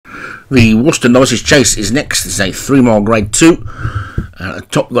The Worcester Novices Chase is next. It's a 3-mile grade 2. At the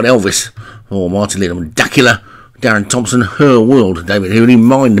top, we've got Elvis for Martin Leadham, Dacula, Darren Thompson, Her World, David Hooley,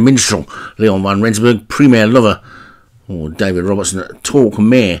 Mind the Minstrel, Leon van Rensburg, Premier Lover, or David Robertson, Talk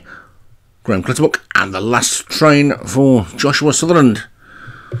Mare, Graham Clutterbuck, and the last train for Joshua Sutherland.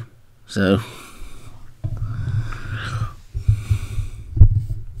 So,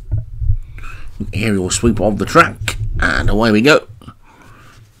 aerial sweep of the track, and away we go.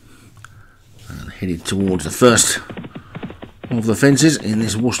 And headed towards the first of the fences in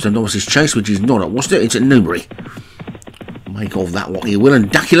this Worcester Novices Chase, which is not at Worcester, it's at Newbury. Make of that what you will,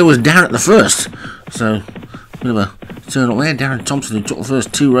 and Dacula was down at the first, so a bit of a turn up there. Darren Thompson, who took the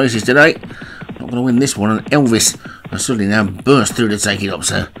first 2 races today, not going to win this one, and Elvis has suddenly now burst through to take it up,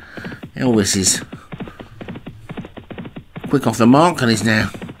 so Elvis is quick off the mark and is now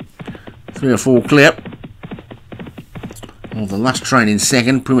 3 or 4 clear. Well, the last train in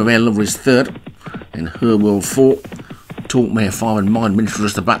second, Primavera Lover is third, and Her World 4, Talk Mare 5 and Mind Minstrel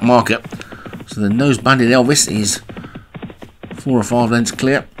just the back marker. So the nose banded Elvis is 4 or 5 lengths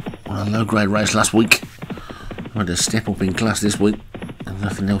clear on a low grade race last week. I had to step up in class this week, and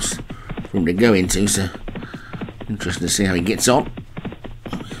nothing else for him to go into, so interesting to see how he gets on.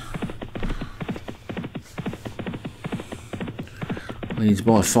 Leads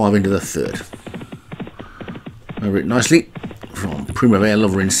by 5 into the third. Over it nicely from Primavera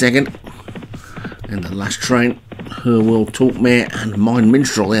Lover in second, and the last train, Her World, Talk Mare and Mind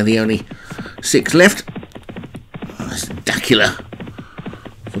Minstrel. They're the only 6 left. That's Dacula.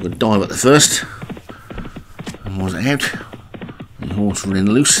 Took a dive at the first and was out. The horse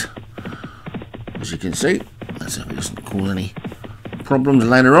running loose, as you can see. Let's hope it doesn't cause any problems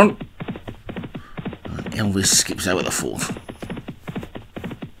later on. And Elvis skips over the fourth.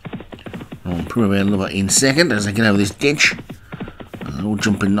 Primavera Lover in second as they get over this ditch. They're all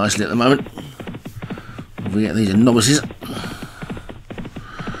jumping nicely at the moment. These are novices.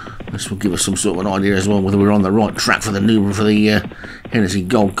 This will give us some sort of an idea as well whether we're on the right track for the Hennessy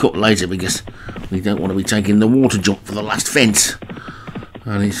Gold Cup later, because we don't want to be taking the water jump for the last fence.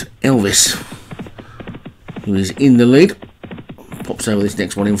 And it's Elvis who is in the lead. Pops over this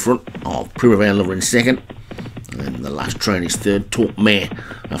next one in front of Primavera Lover in second. And then the last train is third, Talk Mare.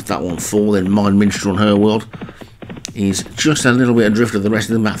 After that one 4, then Mind Minstrel and Her World is just a little bit adrift of the rest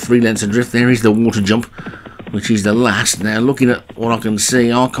of them, about 3 lengths adrift. There is the water jump, which is the last. Now, looking at what I can see,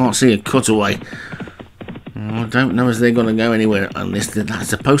 I can't see a cutaway. I don't know if they're going to go anywhere on this. That's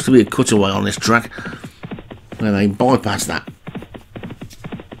supposed to be a cutaway on this track, where they bypass that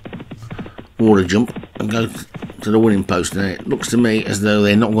water jump and go to the winning post. Now, it looks to me as though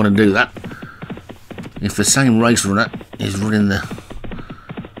they're not going to do that. If the same race runner is running the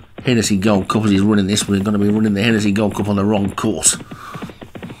Hennessy Gold Cup as he's running this, we're going to be running the Hennessy Gold Cup on the wrong course.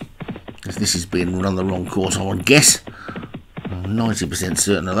 If this is being run on the wrong course, I would guess. I'm 90%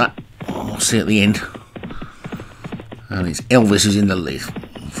 certain of that. We'll see at the end. And it's Elvis who's in the lead.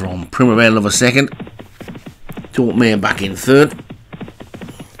 From Primavera Lover second, Talk Mare back in third,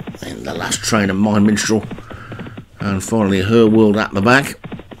 and the last train of Mind Minstrel, and finally Her World at the back.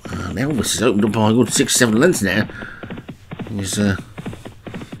 And Elvis has opened up by a good 6-7 lengths now. He's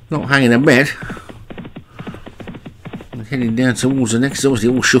not hanging a bed. He's heading down towards the next. Obviously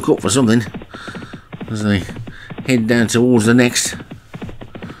all shook up for something as they head down towards the next.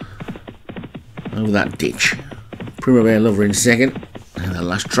 Over that ditch. Primavera Lover in second, and the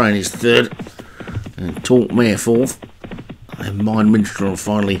last train is third, and Talk Mare fourth, and Mind Minstrel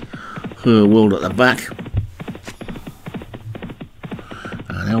finally Her World at the back.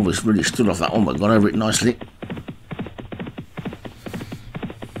 And Elvis really stood off that one but got over it nicely.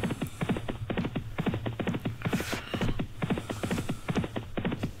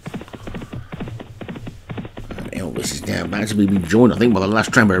 And Elvis is now about to be joined, I think, by the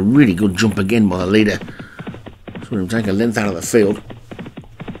last train, but a really good jump again by the leader. Saw him take a length out of the field.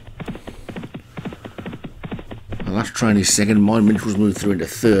 The last train is second, Mind Minstrel's moved through into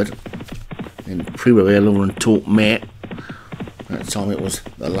third, and Primavera Lover and Talk Mare. That time it was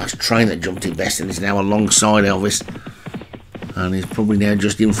the last train that jumped in best, and is now alongside Elvis, and he's probably now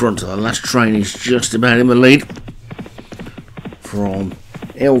just in front. So the last train is just about in the lead from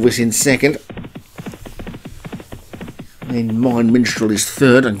Elvis in second. Then Mind Minstrel is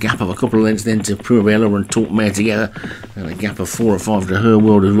third, a gap of a couple of lengths then to Primavera and Talk Mare together, and a gap of 4 or 5 to Her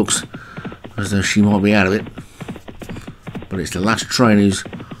World, who looks as though she might be out of it. But it's the last train who's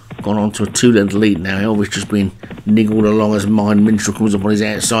gone on to a 2-length lead now. Elvis just been niggled along as Mind Minstrel comes up on his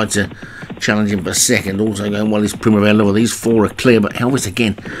outside to challenge him for second. Also going well is Primavera Lover. These 4 are clear, but Elvis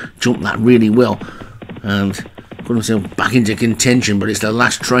again jumped that really well and put himself back into contention, but it's the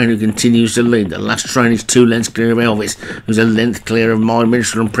last train who continues to lead. The last train is 2 lengths clear of Elvis, who's a length clear of My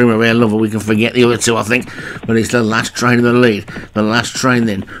Minstrel and Primavera Lover. We can forget the other two, I think, but it's the last train in the lead. The last train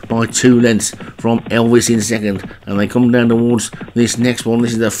then by 2 lengths from Elvis in second, and they come down towards this next one.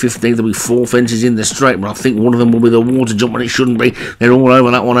 This is the 15th. There'll be 4 fences in the straight, but I think one of them will be the water jump, and it shouldn't be. They're all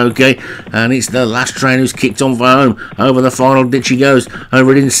over that one, okay, and it's the last train who's kicked on for home. Over the final ditch he goes.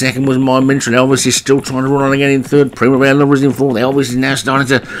 Over it in second was My Minstrel. Elvis is still trying to run on again in third. Primavera Lover is in fourth. Elvis is now starting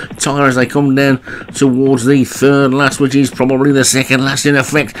to tire as they come down towards the third last, which is probably the second last in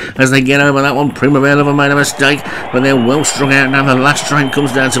effect. As they get over that one, Primavera Lover made a mistake, but they're well strung out now. The last train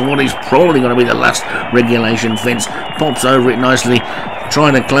comes down to what is probably going to be the last regulation fence. Pops over it nicely,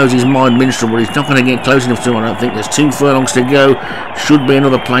 trying to close his My Minstrel, but he's not going to get close enough to him. I don't think. There's 2 furlongs to go. Should be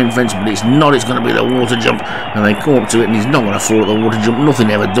another plain fence, but it's not. It's going to be the water jump, and they come up to it, and he's not going to fall at the water jump. Nothing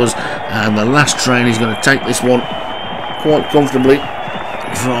ever does, and the last train is going to take this one quite comfortably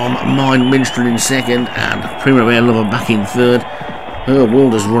from My Minstrel in second, and Primavera Lover back in third. Her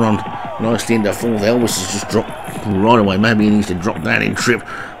World has run on nicely into fourth. Elvis has just dropped right away. Maybe he needs to drop down in trip,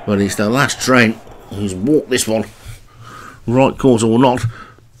 but it's the last train who's walked this one, right course or not,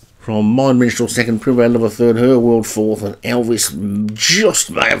 from My Minstrel second, Primavera Lover third, Her World fourth, and Elvis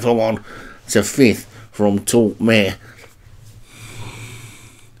just may have come on to fifth from Talk Mare.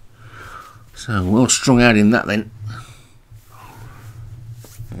 So well strung out in that then.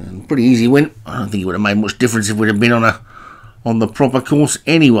 And pretty easy win. I don't think it would have made much difference if we'd have been on the proper course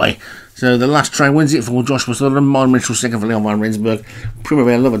anyway. So the last train wins it for Joshua Sutherland. My Minstrel second for Leon van Rensburg.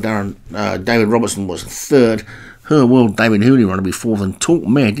 Primavera Lover David Robertson was third. Her World David Hooley running to be fourth, and Talk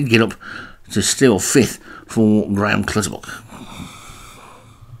Mare did get up to still fifth for Graham Clutterbuck.